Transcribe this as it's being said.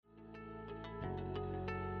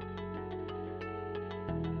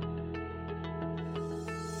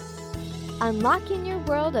Unlocking Your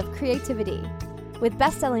World of Creativity with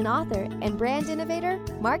best-selling author and brand innovator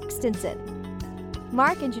Mark Stinson.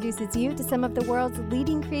 Mark introduces you to some of the world's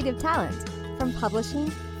leading creative talent, from publishing,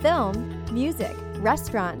 film, music,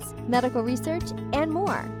 restaurants, medical research, and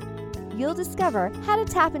more. You'll discover how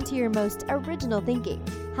to tap into your most original thinking,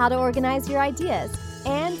 how to organize your ideas,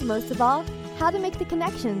 and most of all, how to make the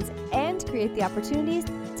connections and create the opportunities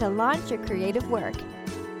to launch your creative work.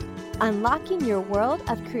 Unlocking Your World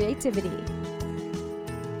of Creativity.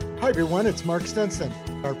 Hi everyone, it's Mark Stinson.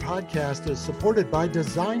 Our podcast is supported by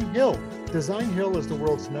Design Hill. Design Hill is the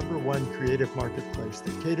world's #1 creative marketplace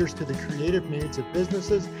that caters to the creative needs of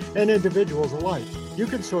businesses and individuals alike. You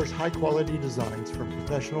can source high-quality designs from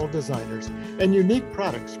professional designers and unique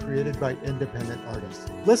products created by independent artists.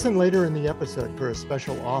 Listen later in the episode for a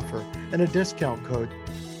special offer and a discount code.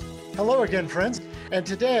 Hello again, friends. And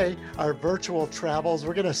today, our virtual travels,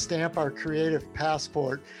 we're going to stamp our creative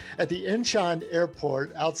passport at the Incheon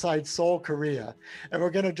Airport outside Seoul, Korea. And we're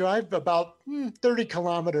going to drive about 30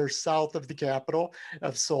 kilometers south of the capital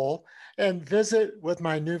of Seoul and visit with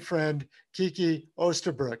my new friend, Kiki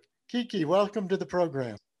Osterbrook. Kiki, welcome to the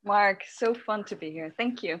program. Mark, so fun to be here.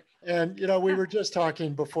 Thank you. And, we were just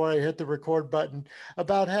talking before I hit the record button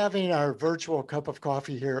about having our virtual cup of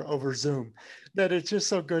coffee here over Zoom, that it's just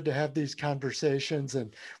so good to have these conversations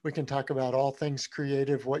and we can talk about all things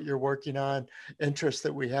creative, what you're working on, interests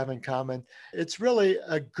that we have in common. It's really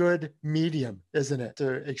a good medium, isn't it,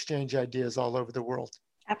 to exchange ideas all over the world?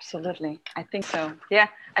 Absolutely. I think so. Yeah,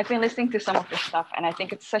 I've been listening to some of this stuff and I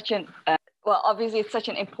think it's such obviously it's such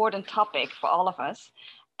an important topic for all of us.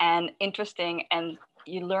 And interesting, and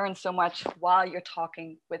you learn so much while you're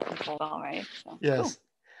talking with people, right? So, yes. Cool.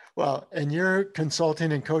 Well, and you're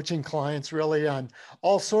consulting and coaching clients really on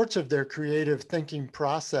all sorts of their creative thinking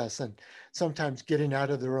process and sometimes getting out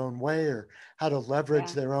of their own way or how to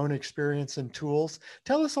leverage their own experience and tools.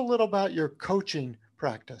 Tell us a little about your coaching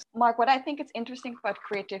practice. Mark, what I think is interesting about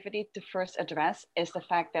creativity to first address is the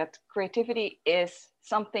fact that creativity is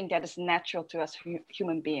something that is natural to us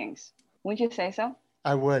human beings. Wouldn't you say so?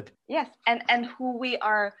 I would. Yes, and who we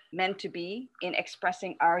are meant to be in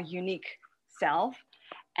expressing our unique self,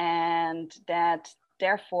 and that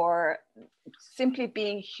therefore simply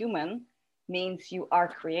being human means you are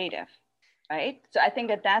creative, right? So I think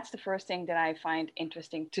that that's the first thing that I find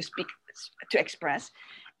interesting to express.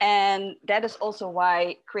 And that is also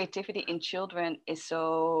why creativity in children is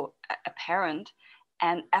so apparent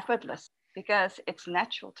and effortless, because it's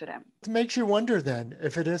natural to them. It makes you wonder then,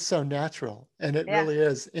 if it is so natural and it really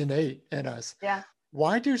is innate in us,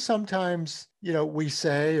 why do sometimes, we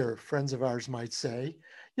say, or friends of ours might say,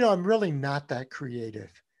 I'm really not that creative.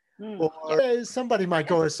 Or somebody might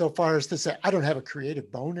go so far as to say, I don't have a creative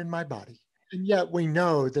bone in my body. And yet we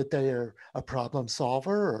know that they are a problem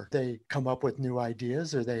solver, or they come up with new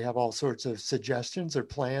ideas, or they have all sorts of suggestions or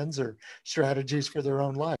plans or strategies for their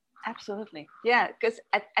own life. Absolutely. Yeah, because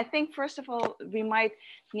I think, first of all, we might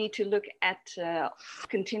need to look at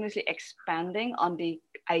continuously expanding on the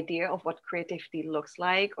idea of what creativity looks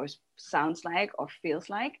like or sounds like or feels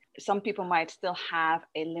like. Some people might still have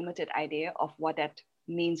a limited idea of what that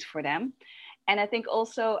means for them. And I think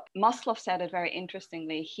also Maslow said it very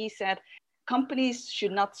interestingly. He said, companies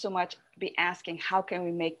should not so much be asking, how can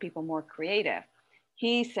we make people more creative?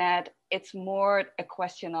 He said, it's more a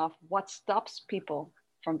question of what stops people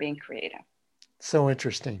from being creative. So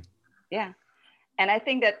interesting. Yeah. And I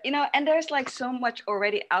think that, and there's like so much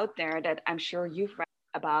already out there that I'm sure you've read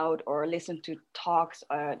about or listened to talks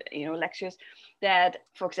or, lectures that,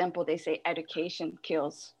 for example, they say education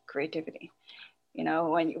kills creativity.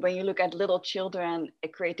 When you look at little children,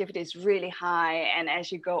 creativity is really high. And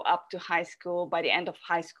as you go up to high school, by the end of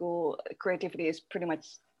high school, creativity is pretty much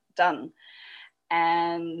done.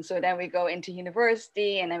 And so then we go into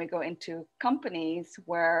university and then we go into companies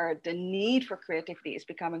where the need for creativity is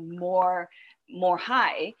becoming more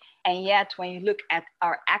high. And yet when you look at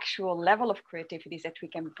our actual level of creativity that we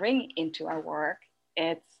can bring into our work,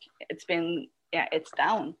 it's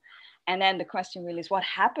down. And then the question really is, what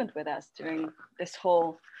happened with us during this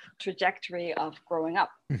whole trajectory of growing up,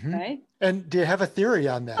 right? And do you have a theory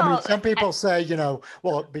on that? I mean, some people say,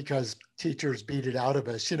 because teachers beat it out of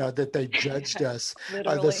us, that they judged us.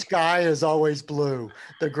 The sky is always blue.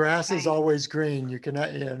 The grass is always green. You cannot,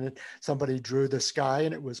 and somebody drew the sky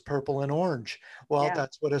and it was purple and orange. Well,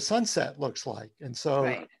 that's what a sunset looks like. And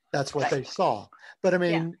so that's what they saw. But I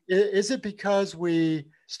mean, is it because we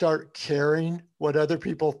start caring what other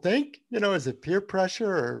people think? Is it peer pressure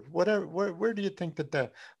or whatever? Where do you think that the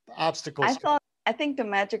obstacles? I think the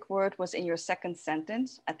magic word was in your second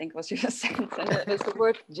sentence. I think it was your second sentence. It's the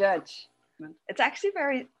word judge. It's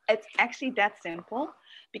actually that simple,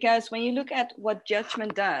 because when you look at what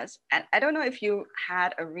judgment does, and I don't know if you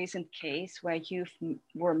had a recent case where you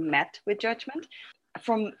were met with judgment.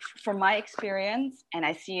 From my experience, and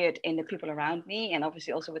I see it in the people around me, and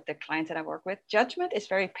obviously also with the clients that I work with, judgment is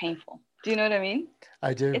very painful. Do you know what I mean?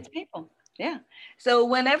 I do. It's painful. Yeah. So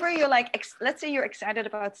whenever you're like, let's say you're excited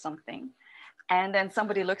about something, and then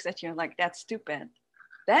somebody looks at you and like, that's stupid.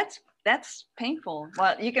 That's painful.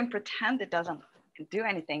 Well, you can pretend it doesn't do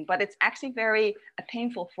anything, but it's actually very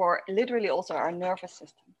painful for literally also our nervous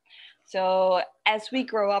system. So as we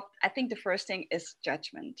grow up, I think the first thing is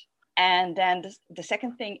judgment. And then the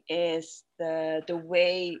second thing is the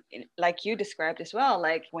way, like you described as well,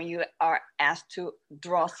 like when you are asked to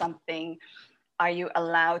draw something, are you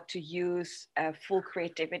allowed to use full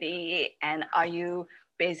creativity, and are you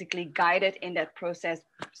basically guided in that process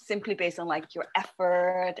simply based on like your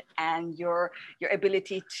effort and your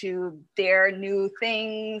ability to dare new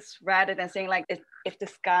things, rather than saying like, if the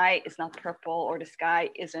sky is not purple or the sky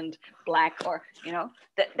isn't black, or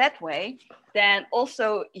that way, then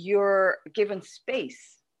also you're given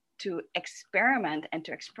space to experiment and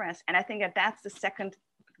to express. And I think that that's the second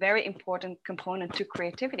very important component to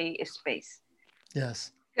creativity, is space.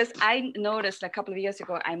 Yes. Because I noticed a couple of years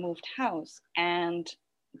ago, I moved house, and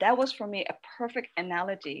that was for me a perfect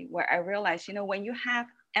analogy where I realized, when you have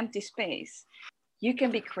empty space, you can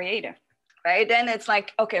be creative, right? Then it's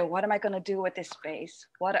like, okay, what am I going to do with this space?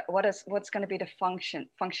 What's going to be the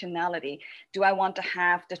functionality? Do I want to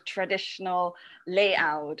have the traditional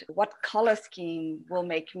layout? What color scheme will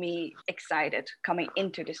make me excited coming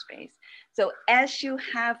into the space? So as you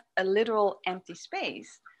have a literal empty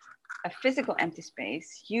space, a physical empty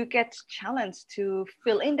space, you get challenged to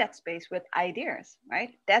fill in that space with ideas,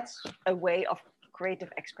 right? That's a way of creative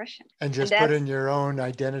expression. And just put in your own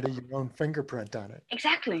identity, your own fingerprint on it.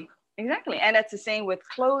 Exactly. And that's the same with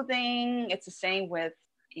clothing. It's the same with,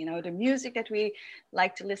 the music that we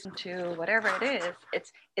like to listen to, whatever it is.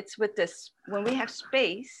 It's with this, when we have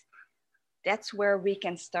space, that's where we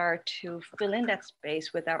can start to fill in that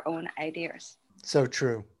space with our own ideas. So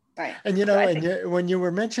true. Right. And, when you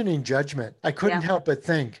were mentioning judgment, I couldn't help but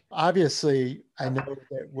think, obviously, I know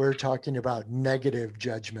that we're talking about negative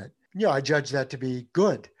judgment. I judge that to be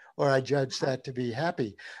good, or I judge that to be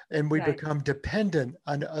happy. And we become dependent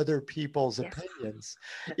on other people's opinions,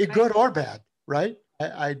 good or bad, right?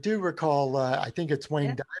 I do recall, I think it's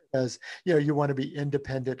Wayne Dyer says, you want to be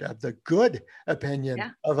independent of the good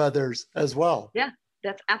opinion of others as well. Yeah,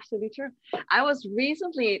 that's absolutely true. I was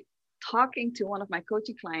recently talking to one of my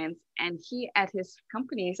coaching clients, and he at his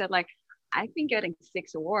company said like, I've been getting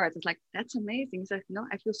 6 awards. It's like, that's amazing. He's like, no,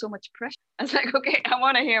 I feel so much pressure. I was like, okay, I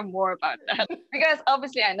want to hear more about that. Because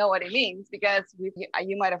obviously I know what it means, because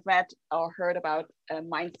you might have read or heard about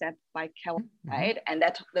Mindset by Keller, right? And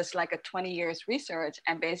that's like a 20 years research.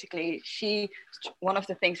 And basically one of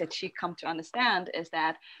the things that she come to understand is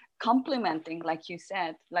that complimenting, like you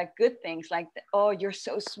said, like good things, like, oh, you're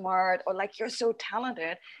so smart, or like, you're so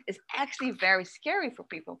talented, is actually very scary for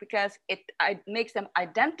people, because it makes them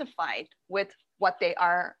identified with what they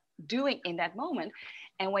are doing in that moment.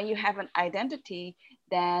 And when you have an identity,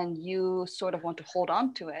 then you sort of want to hold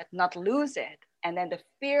on to it, not lose it. And then the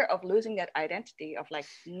fear of losing that identity, of like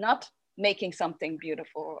not making something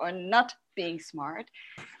beautiful or not being smart,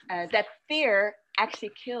 that fear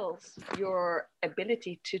actually kills your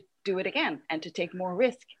ability to do it again, and to take more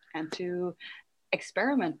risk, and to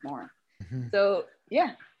experiment more. So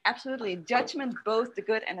yeah, absolutely. Judgment, both the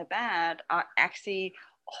good and the bad, are actually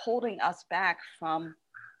holding us back from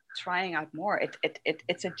trying out more.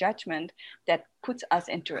 It's a judgment that puts us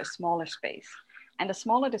into a smaller space. And the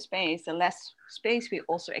smaller the space, the less space we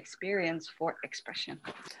also experience for expression.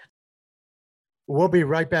 We'll be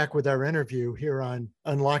right back with our interview here on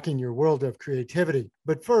Unlocking Your World of Creativity.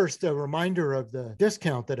 But first, a reminder of the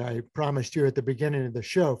discount that I promised you at the beginning of the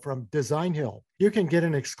show from Design Hill. You can get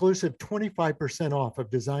an exclusive 25% off of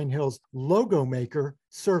Design Hill's Logo Maker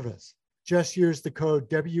service. Just use the code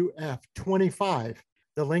WF25.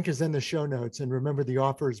 The link is in the show notes. And remember, the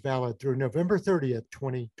offer is valid through November 30th,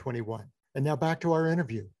 2021. And now back to our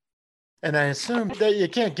interview. And I assume that you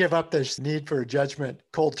can't give up this need for judgment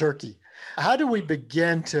cold turkey. How do we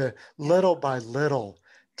begin to, little by little,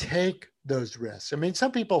 take those risks? I mean,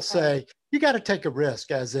 some people say you got to take a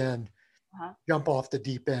risk, as in jump off the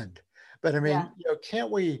deep end. But I mean,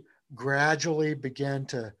 can't we gradually begin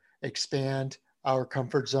to expand our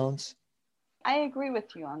comfort zones? I agree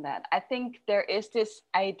with you on that. I think there is this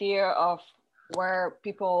idea of where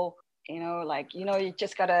people, you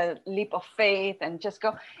just got a leap of faith and just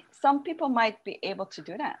go. Some people might be able to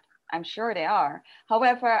do that. I'm sure they are.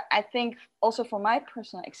 However, I think also from my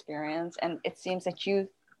personal experience, and it seems that you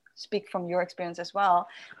speak from your experience as well,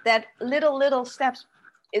 that little steps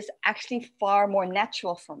is actually far more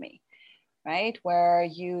natural for me, right? Where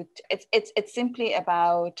it's simply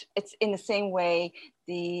about, it's in the same way,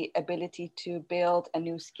 the ability to build a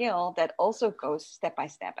new skill that also goes step by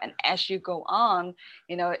step. And as you go on,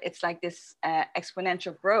 it's like this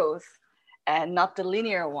exponential growth, not the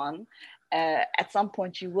linear one. At some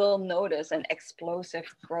point you will notice an explosive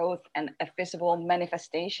growth and a visible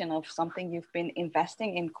manifestation of something you've been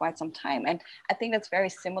investing in quite some time. And I think that's very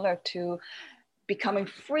similar to becoming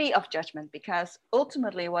free of judgment, because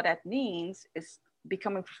ultimately what that means is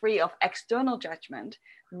becoming free of external judgment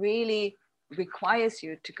really requires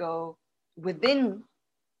you to go within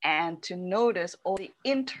and to notice all the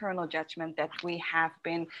internal judgment that we have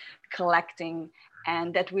been collecting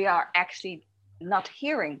and that we are actually not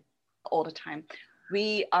hearing all the time.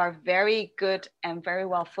 We are very good and very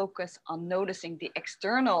well focused on noticing the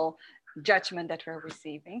external judgment that we're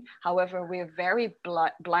receiving. However, we're very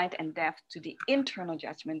blind and deaf to the internal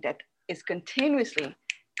judgment that is continuously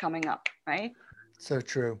coming up, right? So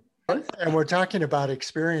true. And we're talking about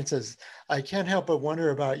experiences. I can't help but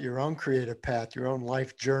wonder about your own creative path, your own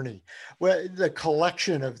life journey, well, the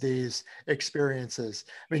collection of these experiences.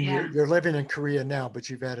 I mean, you're living in Korea now, but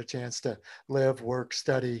you've had a chance to live, work,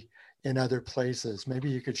 study in other places. Maybe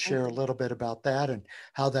you could share a little bit about that and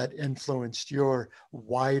how that influenced your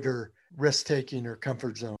wider risk-taking or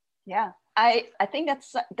comfort zone. Yeah, I think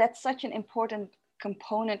that's such an important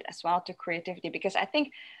component as well to creativity, because I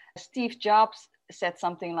think Steve Jobs said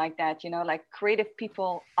something like that, like creative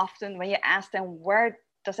people often, when you ask them, where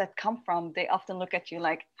does that come from? They often look at you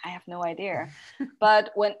like, I have no idea.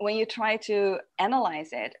 But when you try to analyze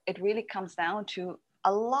it, it really comes down to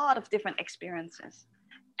a lot of different experiences.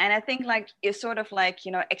 And I think like it's sort of like,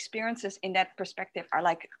 experiences in that perspective are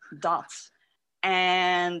like dots.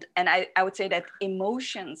 And I would say that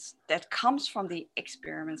emotions that comes from the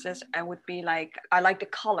experiences, I like the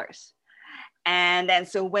colors. And then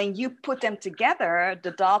so when you put them together,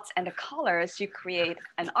 the dots and the colors, you create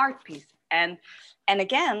an art piece. And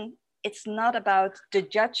again, it's not about the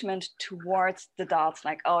judgment towards the dots,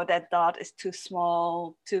 like, oh, that dot is too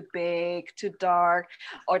small, too big, too dark,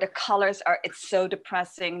 or the colors it's so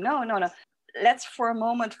depressing. No. Let's for a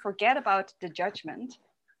moment forget about the judgment.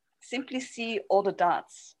 Simply see all the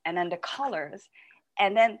dots and then the colors,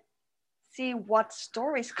 and then see what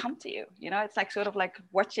stories come to you. It's like sort of like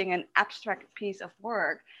watching an abstract piece of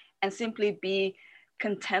work and simply be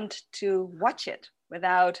content to watch it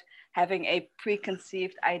without having a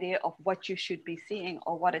preconceived idea of what you should be seeing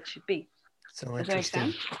or what it should be. So interesting. Does that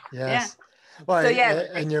make sense? Yes. Yeah. Well, So, yeah.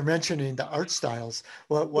 And you're mentioning the art styles.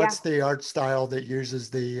 What's the art style that uses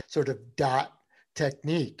the sort of dot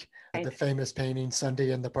technique? Right. The famous painting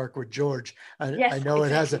Sunday in the Park with George. I know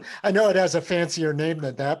exactly. it has a fancier name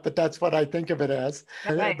than that, but that's what I think of it as.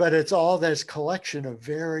 Right. But it's all this collection of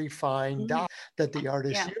very fine dots that the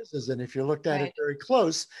artist uses. And if you looked at it very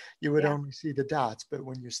close, you would only see the dots. But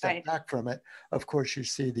when you step back from it, of course, you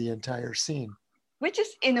see the entire scene. Which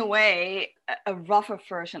is in a way a rougher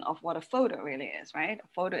version of what a photo really is, right? A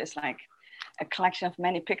photo is like a collection of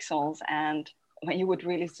many pixels. And when you would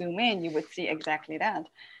really zoom in, you would see exactly that.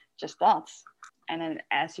 Just dots. And then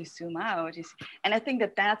as you zoom out, you see, and I think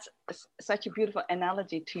that that's such a beautiful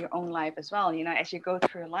analogy to your own life as well. As you go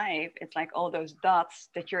through life, it's like all those dots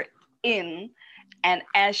that you're in. And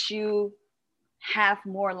as you have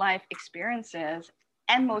more life experiences,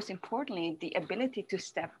 and most importantly, the ability to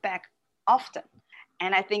step back often.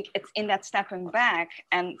 And I think it's in that stepping back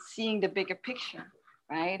and seeing the bigger picture,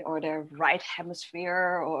 right? Or the right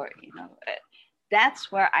hemisphere, or,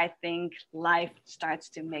 that's where I think life starts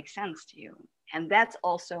to make sense to you. And that's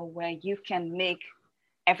also where you can make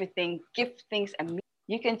everything, give things a meaning.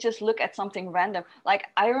 You can just look at something random. Like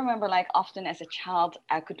I remember, like often as a child,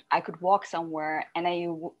 I could walk somewhere and then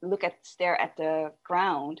you stare at the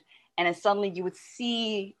ground, and then suddenly you would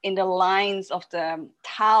see in the lines of the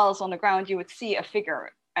tiles on the ground, you would see a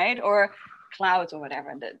figure, right? Or clouds or whatever.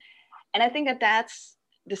 And I think that that's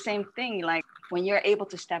the same thing. Like when you're able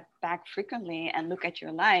to step back frequently and look at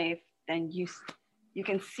your life, then you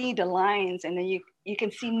can see the lines, and then you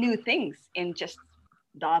can see new things in just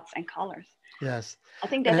dots and colors. Yes. I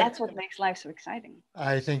think that's what makes life so exciting.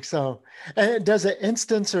 I think so. And does an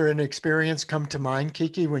instance or an experience come to mind,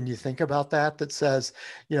 Kiki, when you think about that says,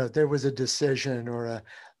 there was a decision or a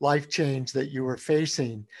life change that you were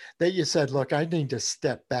facing that you said, look, I need to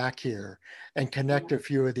step back here and connect a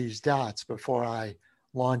few of these dots before I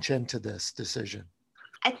launch into this decision?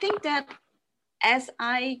 I think that as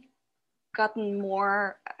I gotten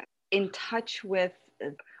more in touch with,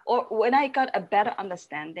 or when I got a better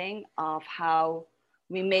understanding of how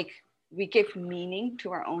we give meaning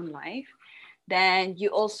to our own life, then you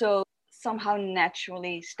also somehow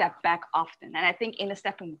naturally step back often. And I think in a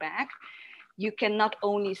stepping back, you can not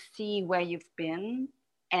only see where you've been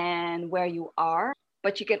and where you are,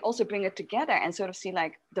 but you can also bring it together and sort of see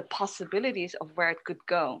like the possibilities of where it could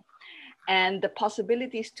go. And the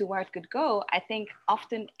possibilities to where it could go, I think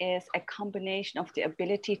often is a combination of the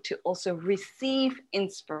ability to also receive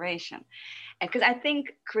inspiration. And because I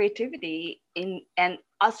think creativity and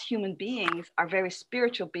us human beings are very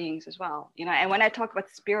spiritual beings as well. You know, and when I talk about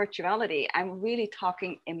spirituality, I'm really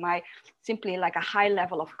talking in my simply like a high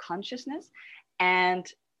level of consciousness and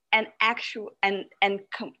actual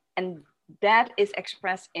and that is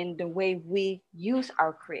expressed in the way we use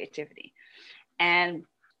our creativity. And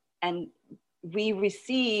we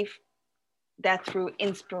receive that through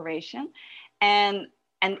inspiration, and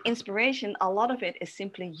inspiration, a lot of it is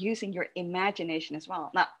simply using your imagination as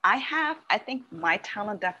well. Now I think my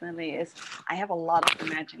talent definitely is I have a lot of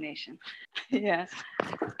imagination. Yeah.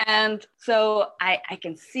 And so I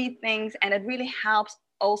can see things, and it really helps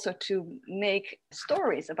also to make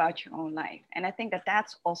stories about your own life. And I think that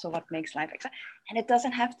that's also what makes life exciting. And it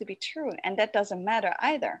doesn't have to be true, and that doesn't matter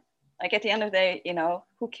either. Like at the end of the day, you know,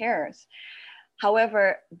 who cares?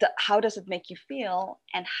 However, how does it make you feel?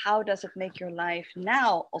 And how does it make your life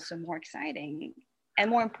now also more exciting? And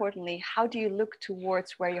more importantly, how do you look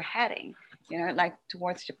towards where you're heading? You know, like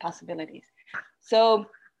towards your possibilities. So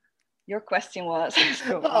your question was?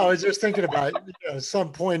 I was just thinking about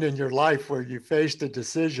some point in your life where you faced a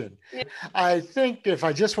decision. Yeah. I think if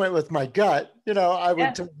I just went with my gut, I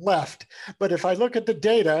would turn left. But if I look at the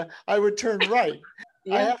data, I would turn right.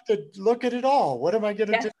 Yeah. I have to look at it all. What am I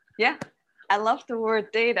going to do? Yeah. I love the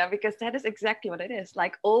word data because that is exactly what it is.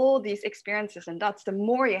 Like all these experiences and dots, the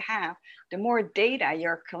more you have, the more data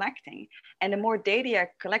you're collecting. And the more data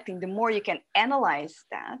you're collecting, the more you can analyze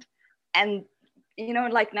that. And,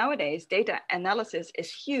 like nowadays, data analysis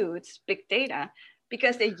is huge, big data,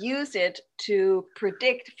 because they use it to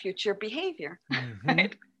predict future behavior,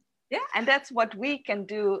 right? Yeah, and that's what we can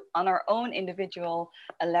do on our own individual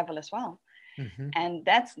level as well. And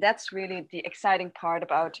that's really the exciting part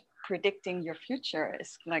about predicting your future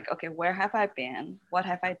is like, okay, where have I been? What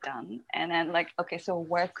have I done? And then like, okay, so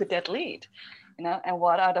where could that lead? And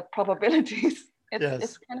what are the probabilities?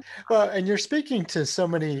 Yes. Well, and you're speaking to so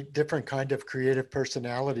many different kind of creative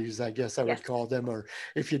personalities, I guess I would call them. Or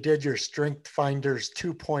if you did your Strength Finders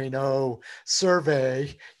 2.0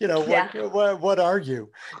 survey, what are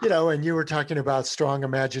you? And you were talking about strong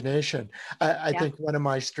imagination. I think one of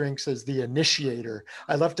my strengths is the initiator.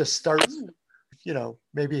 I love to start,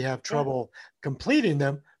 maybe have trouble completing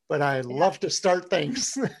them, but I love to start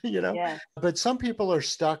things, But some people are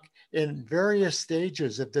stuck in various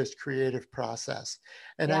stages of this creative process.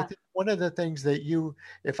 And I think one of the things that you,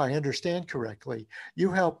 if I understand correctly, you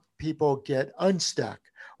help people get unstuck,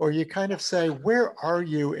 or you kind of say, where are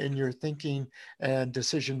you in your thinking and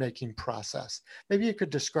decision-making process? Maybe you could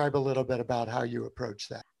describe a little bit about how you approach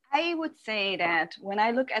that. I would say that when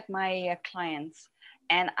I look at my clients,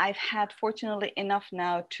 and I've had fortunately enough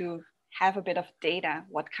now to have a bit of data,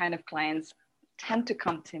 what kind of clients tend to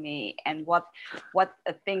come to me and what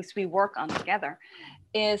things we work on together,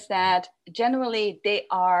 is that generally they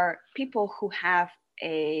are people who have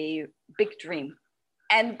a big dream.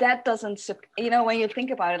 And that doesn't, when you think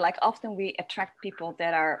about it, like often we attract people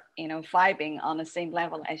that are, vibing on the same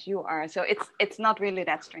level as you are. So it's not really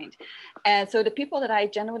that strange. And so the people that I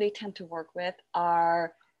generally tend to work with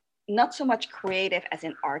are not so much creative as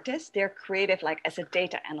an artist. They're creative like as a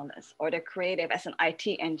data analyst, or they're creative as an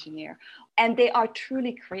IT engineer, and they are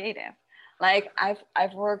truly creative. Like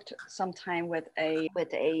I've worked some time with an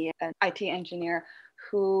IT engineer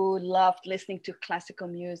who loved listening to classical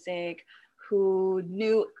music, who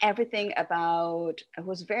knew everything who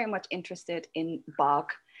was very much interested in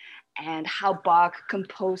Bach and how Bach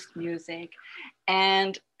composed music,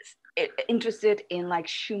 and interested in like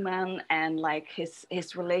Schumann and like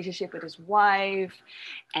his relationship with his wife.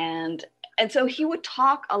 And so he would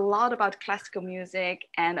talk a lot about classical music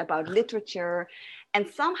and about literature. And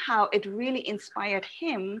somehow it really inspired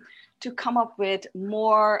him to come up with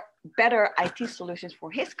better IT solutions for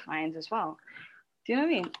his clients as well. Do you know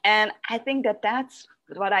what I mean? And I think that that's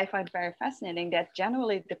what I find very fascinating, that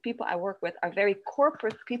generally the people I work with are very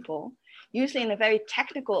corporate people, usually in a very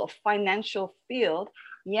technical or financial field,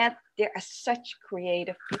 yet they are such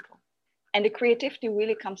creative people. And the creativity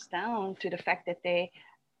really comes down to the fact that they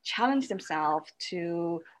challenge themselves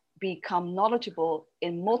to become knowledgeable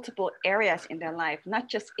in multiple areas in their life, not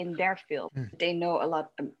just in their field. They know a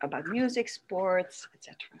lot about music, sports,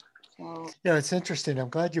 etc. So yeah, it's interesting. I'm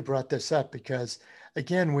glad you brought this up because,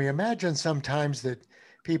 again, we imagine sometimes that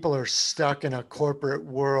people are stuck in a corporate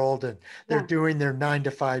world and they're doing their 9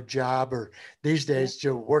 to 5 job, or these days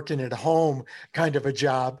you're working at home kind of a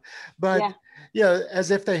job. But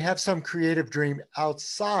as if they have some creative dream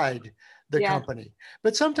outside the company.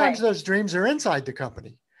 But sometimes those dreams are inside the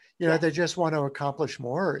company. They just want to accomplish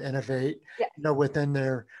more or innovate, within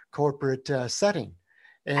their corporate setting.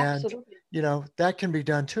 And, absolutely. That can be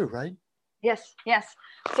done too, right? Yes.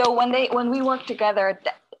 So when we work together,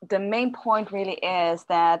 the main point really is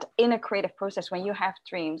that in a creative process, when you have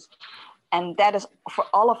dreams, and that is for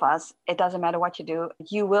all of us, it doesn't matter what you do,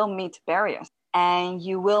 you will meet barriers and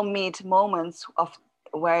you will meet moments of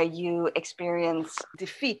where you experience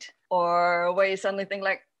defeat, or where you suddenly think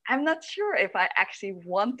like, I'm not sure if I actually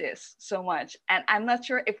want this so much. And I'm not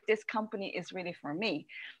sure if this company is really for me.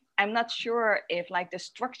 I'm not sure if like the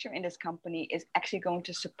structure in this company is actually going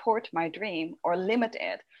to support my dream or limit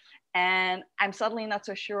it. And I'm suddenly not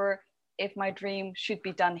so sure if my dream should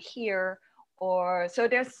be done here, or so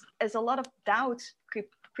there's a lot of doubt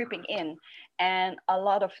creeping in, and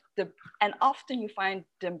often you find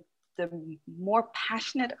the more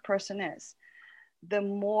passionate a person is, the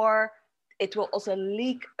more it will also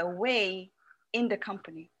leak away in the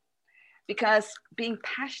company. Because being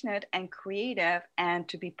passionate and creative and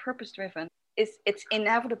to be purpose driven it's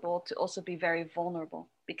inevitable to also be very vulnerable,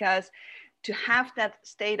 because to have that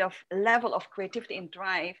state of level of creativity and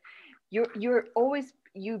drive, you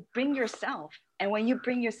bring yourself. And when you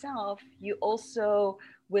bring yourself, you also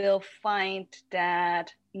will find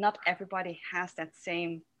that not everybody has that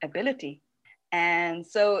same ability. And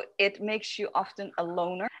so it makes you often a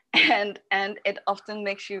loner, and it often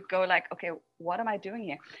makes you go like, okay, what am I doing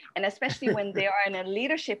here? And especially when they are in a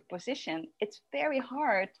leadership position, it's very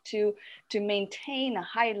hard to maintain a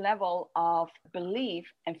high level of belief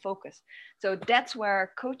and focus. So that's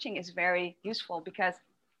where coaching is very useful, because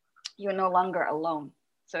you're no longer alone.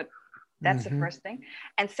 So that's the first thing.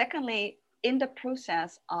 And secondly, in the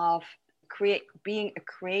process of being a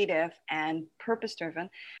creative and purpose driven,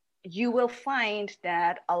 you will find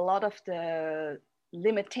that a lot of the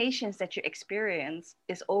limitations that you experience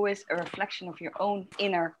is always a reflection of your own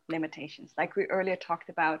inner limitations. Like we earlier talked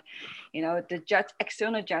about, the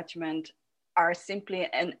external judgment are simply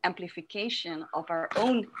an amplification of our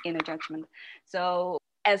own inner judgment. So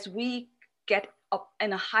as we get up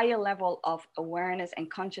in a higher level of awareness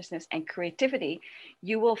and consciousness and creativity,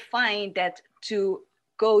 you will find that to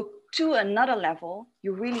go to another level,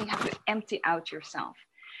 you really have to empty out yourself.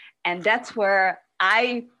 And that's where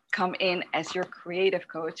I come in as your creative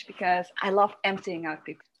coach, because I love emptying out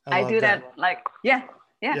people. I do that like, yeah.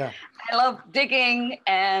 I love digging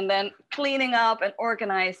and then cleaning up and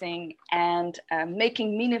organizing and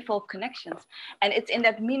making meaningful connections. And it's in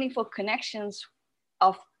that meaningful connections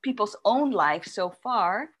of people's own life so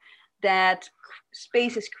far that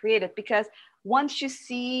space is created. Because once you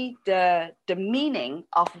see the meaning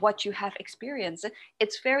of what you have experienced,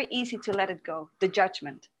 it's very easy to let it go, the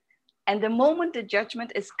judgment. And the moment the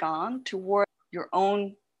judgment is gone toward your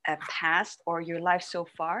own past or your life so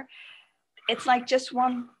far, it's like just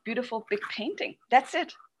one beautiful big painting. That's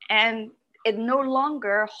it. And it no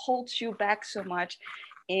longer holds you back so much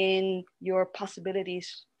in your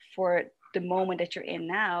possibilities for the moment that you're in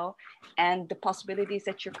now and the possibilities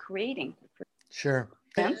that you're creating. Sure.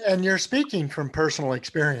 And you're speaking from personal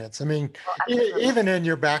experience. I mean, even in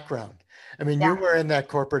your background. I mean, you were in that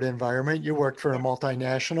corporate environment. You worked for a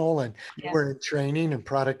multinational, and you were in training and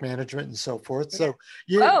product management and so forth. So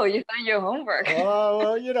you've done your homework.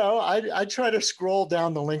 Oh, well, I try to scroll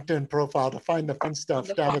down the LinkedIn profile to find the fun stuff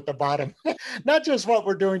down at the bottom. Not just what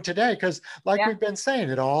we're doing today, because like we've been saying,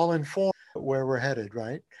 it all informs where we're headed,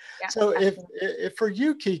 right? Yeah, so if for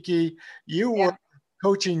you, Kiki, you were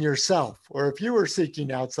coaching yourself, or if you were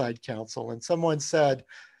seeking outside counsel and someone said,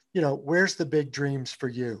 where's the big dreams for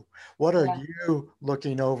you? What are you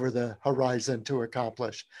looking over the horizon to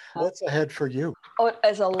accomplish? What's ahead for you? Oh,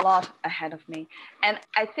 there's a lot ahead of me. And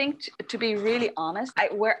I think to be really honest,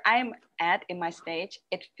 where I'm at in my stage,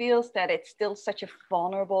 it feels that it's still such a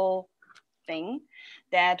vulnerable thing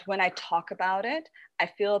that when I talk about it, I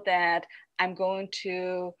feel that I'm going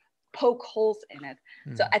to poke holes in it.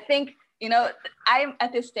 So I think, I'm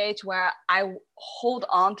at this stage where I hold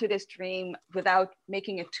on to this dream without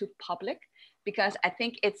making it too public, because I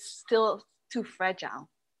think it's still too fragile.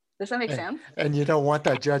 Does that make sense? And you don't want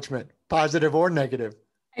that judgment, positive or negative.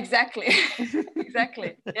 Exactly.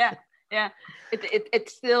 Exactly. Yeah. Yeah. It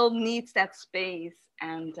still needs that space,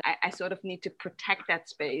 and I sort of need to protect that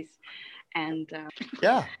space. And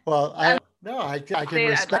Yeah, well, I'm I can say it out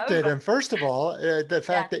respect loud, it. but And first of all, the yeah,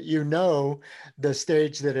 fact that you know the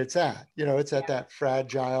stage that it's at, it's at yeah, that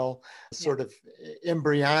fragile, yeah. sort of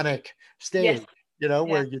embryonic Yes, stage, yeah.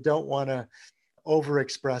 where you don't want to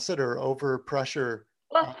overexpress it or over pressure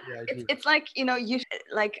Well, the it's idea. it's like, you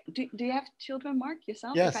like, do you have children, Mark,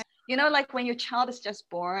 yourself? If I, Yes, like when your child is just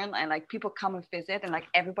born and like people come and visit and like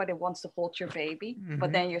everybody wants to hold your baby, but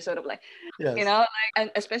hmm then you're sort of like, yes, like,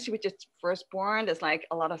 and especially with your firstborn, there's like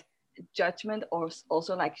a lot of judgment, or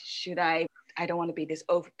also like, should I don't want to be this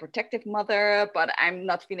overprotective mother, but I'm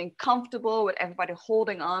not feeling comfortable with everybody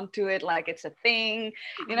holding on to it like it's a thing,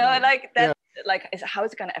 like yeah, that, like, how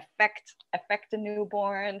is it going to affect the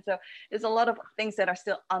newborn? So there's a lot of things that are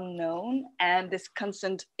still unknown, and this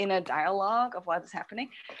constant inner dialogue of what is happening.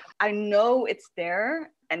 I know it's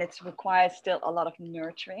there, and it requires still a lot of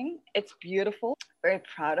nurturing. It's beautiful, very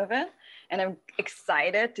proud of it, and I'm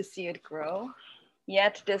excited to see it grow.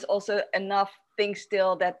 Yet there's also enough things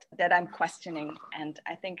still that I'm questioning, and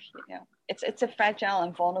I think, it's a fragile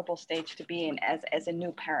and vulnerable stage to be in as a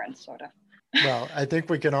new parent, sort of. well, I think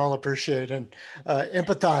we can all appreciate and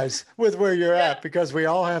empathize with where you're Yeah, at, because we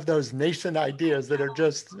all have those nascent ideas that are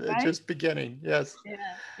right. just beginning. Yes. Yeah,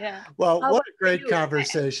 yeah. Well, How what about a for great you?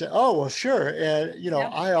 conversation. Oh, well, sure. And, Yeah,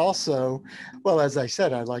 I also, well, as I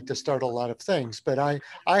said, I like to start a lot of things, but I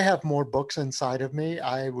have more books inside of me.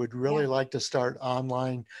 I would yeah. really like to start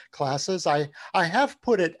online classes. I have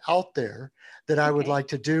put it out there that I would Okay. like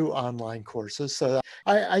to do online courses. So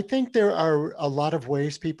I think there are a lot of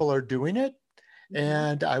ways people are doing it. Hmm.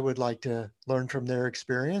 And I would like to learn from their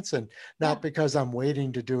experience, and Yeah. not because I'm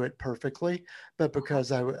waiting to do it perfectly, but Uh-huh.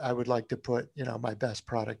 because I would like to put, my best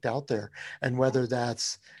product out there. And Yeah. whether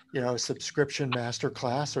that's, a subscription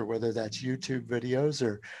masterclass, or whether that's YouTube videos,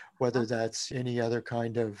 or Uh-huh. whether that's any other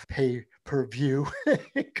kind of pay per view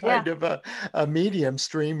Yeah. kind of a medium,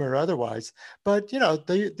 stream or otherwise. But,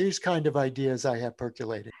 these kind of ideas I have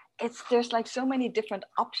percolated. There's like so many different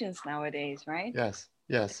options nowadays, right? Yes,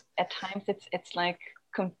 yes. At times it's like,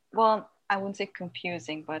 well, I wouldn't say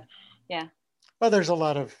confusing, but yeah, Well, there's a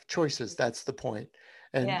lot of choices. That's the point.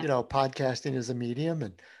 And, yeah, podcasting is a medium,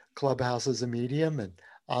 and Clubhouse is a medium, and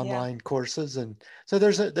yeah, online courses. And so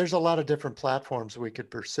there's a lot of different platforms we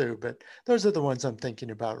could pursue, but those are the ones I'm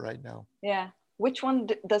thinking about right now. yeah. Which one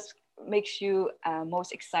does makes you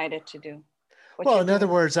most excited to do what Well, you're in other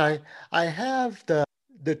doing? words, I have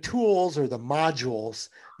the tools or the modules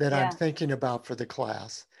that I'm Yeah, thinking about for the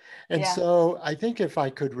class. And yeah, so I think if I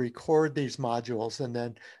could record these modules and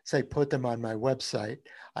then say put them on my website.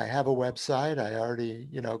 I have a website. I already,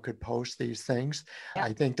 could post these things. yeah,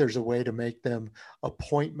 I think there's a way to make them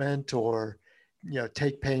appointment, or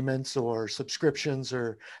take payments or subscriptions,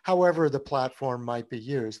 or however the platform might be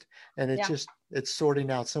used. And yeah, it's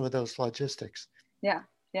sorting out some of those logistics. yeah,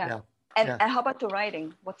 yeah. Yeah. And, Yeah. and how about the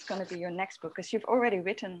writing? What's going to be your next book? Because you've already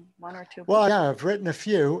written one or two Well, books. yeah, I've written a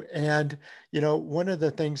few. And, one of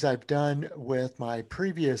the things I've done with my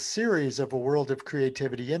previous series of A World of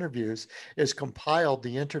Creativity interviews is compiled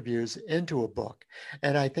the interviews into a book.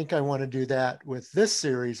 And I think I want to do that with this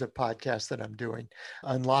series of podcasts that I'm doing,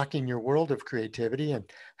 Unlocking Your World of Creativity, and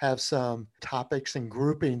have some topics and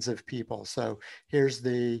groupings of people. So here's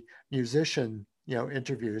the musician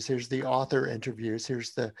interviews, here's the author interviews,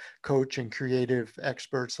 here's the coach and creative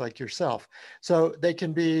experts like yourself. So they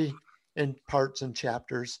can be in parts and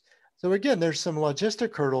chapters. So again, there's some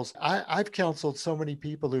logistic hurdles. I've counseled so many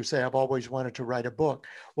people who say, I've always wanted to write a book.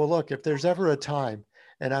 Well, look, if there's ever a time,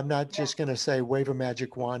 and I'm not Yeah. just going to say wave a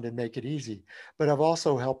magic wand and make it easy, but I've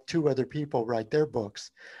also helped 2 other people write their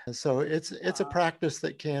books. And so it's a Wow. practice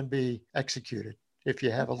that can be executed if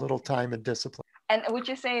you have a Okay. little time and discipline. And would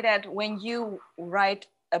you say that when you write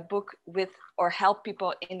a book with or help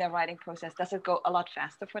people in their writing process, does it go a lot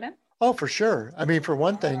faster for them? Oh, for sure. I mean, for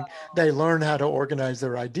one thing, Oh, they learn how to organize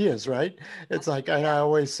their ideas, right? It's like, and yeah, I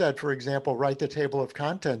always said, for example, write the table of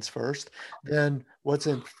contents first, then what's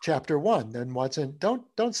in chapter one, then what's in,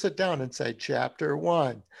 don't sit down and say chapter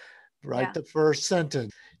one, write yeah, the first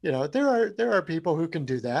sentence. There are people who can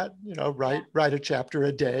do that, yeah, write a chapter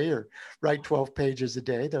a day, or write 12 pages a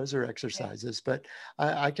day. Those are yeah, exercises, but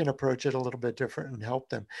I can approach it a little bit different and help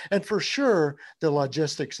them. And for sure, the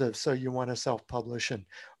logistics of, so you want to self-publish, and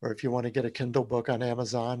or if you want to get a Kindle book on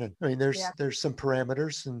Amazon, and I mean yeah. there's some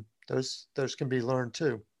parameters, and those can be learned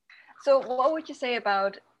too. So what would you say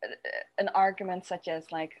about an argument such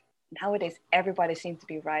as like nowadays everybody seems to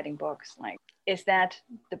be writing books? Like, is that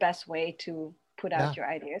the best way to put Yeah. out your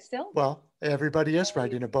ideas still? Well, everybody is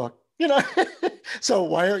writing a book. You know, so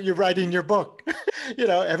why aren't you writing your book? You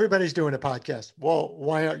know, everybody's doing a podcast. Well,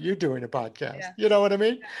 why aren't you doing a podcast? Yeah. You know what I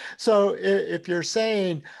mean? So if you're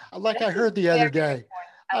saying, like That's I heard the very other good day, point.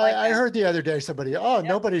 I like I that. heard the other day somebody, oh, Yeah.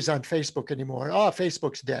 nobody's on Facebook anymore. Oh,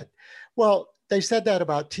 Facebook's dead. Well, they said that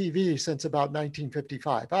about TV since about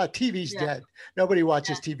 1955. TV's Yeah. dead. Nobody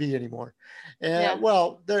watches TV anymore. And Yeah.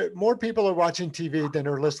 well, more people are watching TV than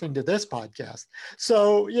are listening to this podcast.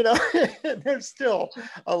 So, you know, there's still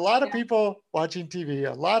a lot of Yeah. people watching TV,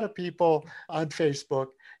 a lot of people on Facebook.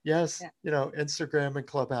 Yes, Yeah. you know, Instagram and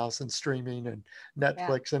Clubhouse and streaming and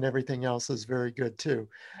Netflix and everything else is very good too.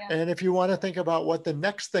 Yeah. And if you want to think about what the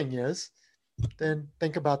next thing is, then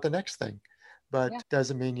think about the next thing. But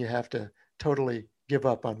doesn't mean you have to totally give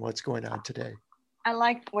up on what's going on today. I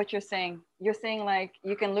like what you're saying. You're saying like,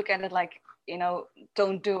 you can look at it like, you know,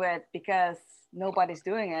 don't do it because nobody's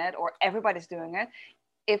doing it or everybody's doing it.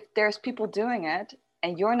 If there's people doing it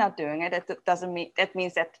and you're not doing it, that doesn't mean, that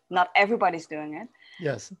means that not everybody's doing it.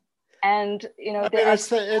 Yes. And, you know, it's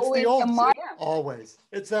the old, yeah. always.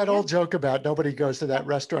 It's that old joke about nobody goes to that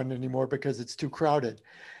restaurant anymore because it's too crowded.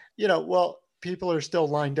 You know, well, people are still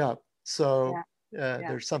lined up. So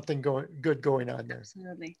there's something good going on there.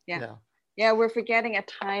 Absolutely. Yeah, we're forgetting at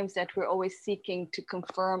times that we're always seeking to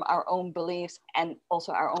confirm our own beliefs and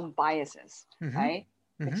also our own biases, right?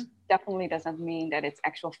 Which definitely doesn't mean that it's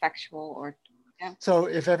actual factual or. Yeah. So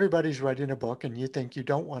if everybody's writing a book and you think you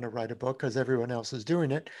don't want to write a book because everyone else is doing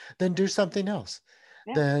it, then do something else.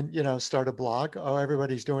 Yeah. Then, you know, start a blog. Oh,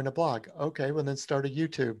 everybody's doing a blog. Okay, well then start a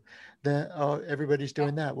YouTube. Then, oh, everybody's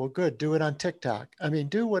doing that. Well, good. Do it on TikTok. I mean,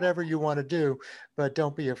 do whatever you want to do, but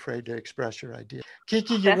don't be afraid to express your idea.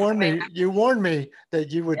 Kiki, you warned me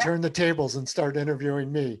that you would turn the tables and start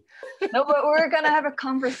interviewing me. No, but we're going to have a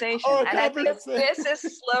conversation. And I think this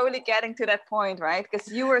is slowly getting to that point, right?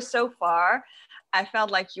 Because you were so far. I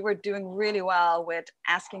felt like you were doing really well with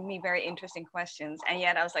asking me very interesting questions. And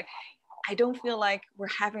yet I was like, I don't feel like we're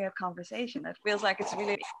having a conversation. It feels like it's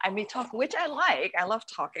really, I mean, talk, which I like. I love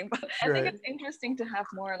talking, but I think it's interesting to have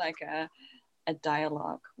more like a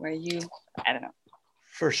dialogue where you, I don't know.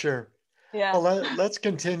 For sure. Yeah. Well, let's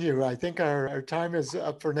continue. I think our time is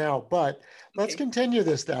up for now, but let's continue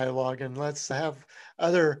this dialogue and let's have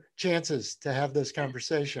other chances to have this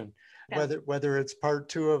conversation. Whether it's part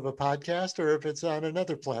 2 of a podcast or if it's on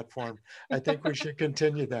another platform, I think we should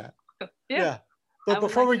continue that. Yeah. But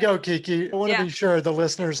before we go, Kiki, I want to be sure the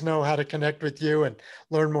listeners know how to connect with you and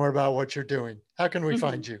learn more about what you're doing. How can we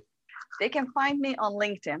find you? They can find me on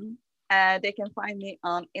LinkedIn. They can find me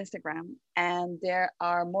on Instagram, and they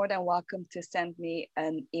are more than welcome to send me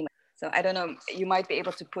an email. So I don't know, you might be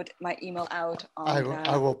able to put my email out on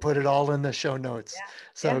I will put it all in the show notes. Yeah.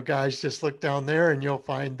 So guys, just look down there and you'll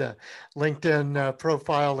find the LinkedIn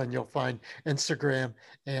profile and you'll find Instagram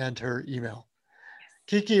and her email.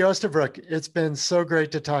 Kiki Oosterbroek, it's been so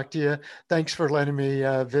great to talk to you. Thanks for letting me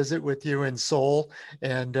visit with you in Seoul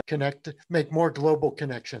and make more global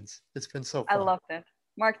connections. It's been so fun. I loved it.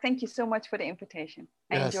 Mark, thank you so much for the invitation.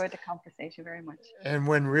 I enjoyed the conversation very much. And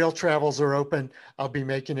when real travels are open, I'll be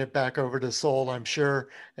making it back over to Seoul, I'm sure.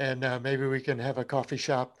 And maybe we can have a coffee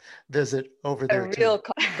shop visit over there too.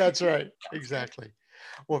 That's right. Exactly.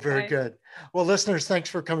 Well, very good. Well, listeners, thanks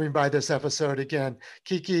for coming by this episode again.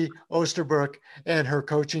 Kiki Oosterbroek and her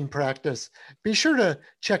coaching practice. Be sure to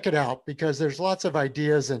check it out because there's lots of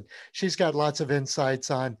ideas and she's got lots of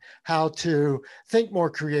insights on how to think more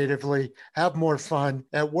creatively, have more fun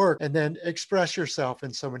at work, and then express yourself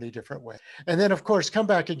in so many different ways. And then, of course, come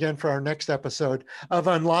back again for our next episode of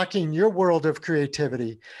Unlocking Your World of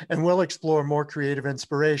Creativity. And we'll explore more creative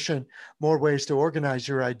inspiration, more ways to organize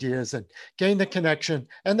your ideas and gain the connection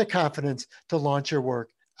and the confidence to launch your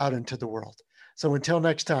work out into the world. So until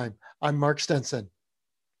next time, I'm Mark Stinson.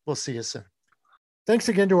 We'll see you soon. Thanks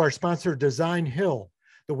again to our sponsor, Design Hill,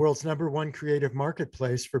 the world's #1 creative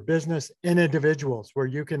marketplace for business and individuals, where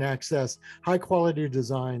you can access high-quality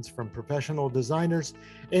designs from professional designers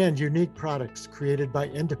and unique products created by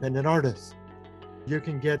independent artists. You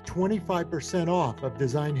can get 25% off of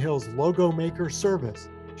Design Hill's Logo Maker service.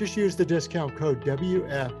 Just use the discount code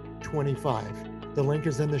WF25. The link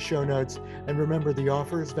is in the show notes. And remember, the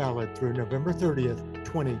offer is valid through November 30th,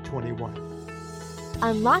 2021.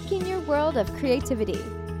 Unlocking Your World of Creativity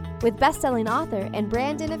with best-selling author and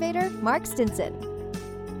brand innovator, Mark Stinson.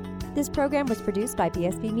 This program was produced by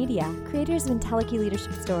BSB Media, creators of IntelliKey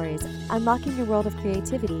Leadership Stories, Unlocking Your World of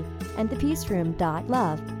Creativity, and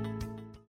ThePeaceRoom.love.